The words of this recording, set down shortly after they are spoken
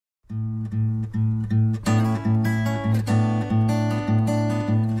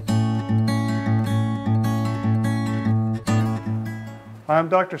I'm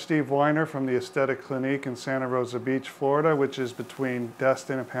Dr. Steve Weiner from the Aesthetic Clinique in Santa Rosa Beach, Florida, which is between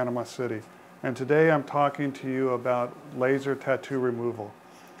Destin and Panama City. And today I'm talking to you about laser tattoo removal.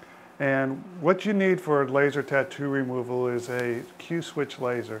 And what you need for laser tattoo removal is a Q-switch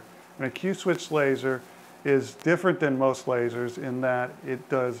laser. And a Q-switch laser is different than most lasers in that it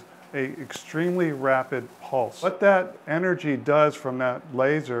does an extremely rapid pulse. What that energy does from that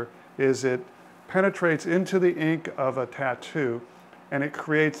laser is it penetrates into the ink of a tattoo and it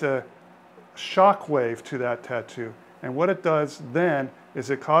creates a shock wave to that tattoo. And what it does then is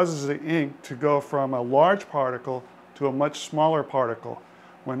it causes the ink to go from a large particle to a much smaller particle.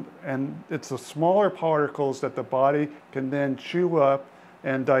 And it's the smaller particles that the body can then chew up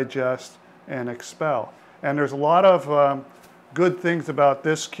and digest and expel. And there's a lot of good things about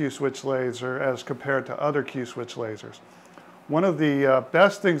this Q-switch laser as compared to other Q-switch lasers. One of the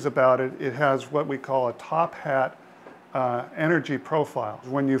best things about it, it has what we call a top hat energy profile.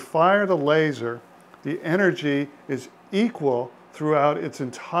 When you fire the laser, the energy is equal throughout its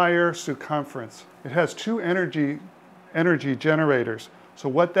entire circumference. It has two energy generators. So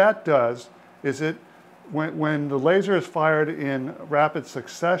what that does is when the laser is fired in rapid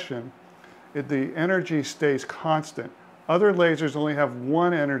succession, the energy stays constant. Other lasers only have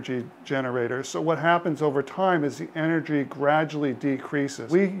one energy generator, so what happens over time is the energy gradually decreases.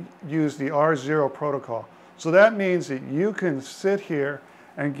 We use the R0 protocol. So that means that you can sit here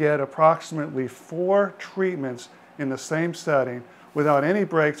and get approximately 4 treatments in the same setting without any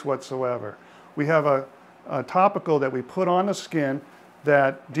breaks whatsoever. We have a topical that we put on the skin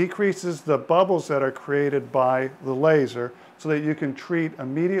that decreases the bubbles that are created by the laser so that you can treat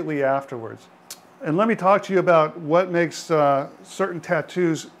immediately afterwards. And let me talk to you about what makes certain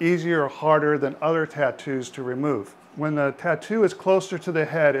tattoos easier or harder than other tattoos to remove. When the tattoo is closer to the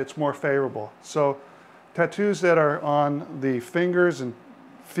head, it's more favorable. So tattoos that are on the fingers and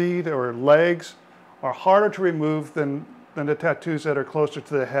feet or legs are harder to remove than the tattoos that are closer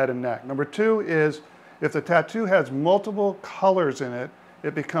to the head and neck. Number 2 is if the tattoo has multiple colors in it,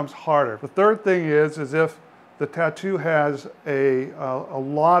 it becomes harder. The third thing is if the tattoo has a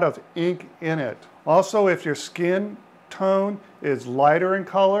lot of ink in it. Also, if your skin tone is lighter in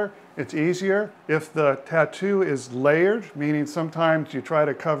color, it's easier. If the tattoo is layered, meaning sometimes you try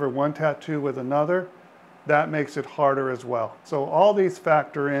to cover one tattoo with another, that makes it harder as well. So all these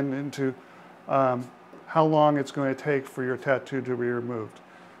factor into how long it's going to take for your tattoo to be removed.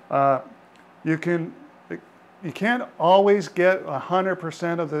 You can't always get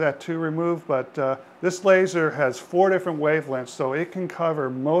 100% of the tattoo removed, but this laser has 4 different wavelengths, so it can cover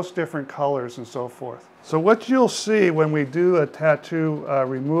most different colors and so forth. So what you'll see when we do a tattoo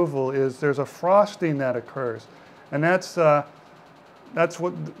removal is there's a frosting that occurs, and that's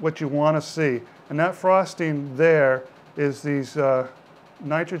what you want to see. And that frosting there is these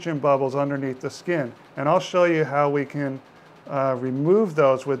nitrogen bubbles underneath the skin. And I'll show you how we can remove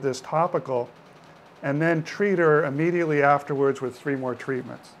those with this topical and then treat her immediately afterwards with 3 more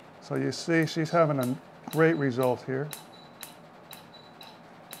treatments. So you see she's having a great result here.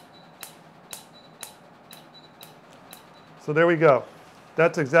 So there we go.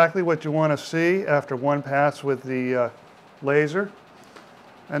 That's exactly what you want to see after 1 pass with the laser.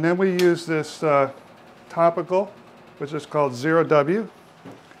 And then we use this topical, which is called 0W,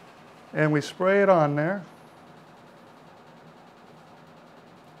 and we spray it on there.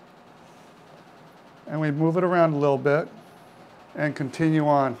 And we move it around a little bit and continue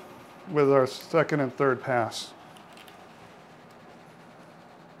on with our 2nd and 3rd pass.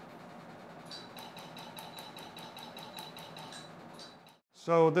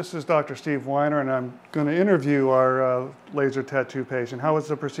 So this is Dr. Steve Weiner, and I'm going to interview our laser tattoo patient. How was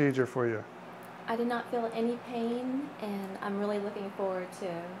the procedure for you? I did not feel any pain, and I'm really looking forward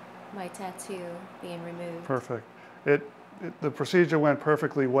to my tattoo being removed. Perfect. The procedure went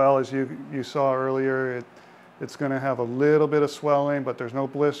perfectly well, as you saw earlier. It's going to have a little bit of swelling, but there's no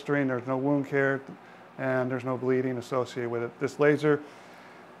blistering, there's no wound care, and there's no bleeding associated with it. This laser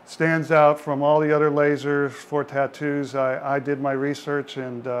stands out from all the other lasers for tattoos. I did my research,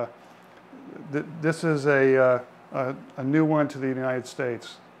 and this is a new one to the United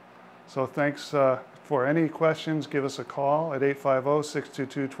States. So thanks. For any questions, give us a call at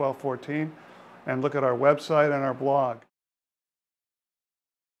 850-622-1214 and look at our website and our blog.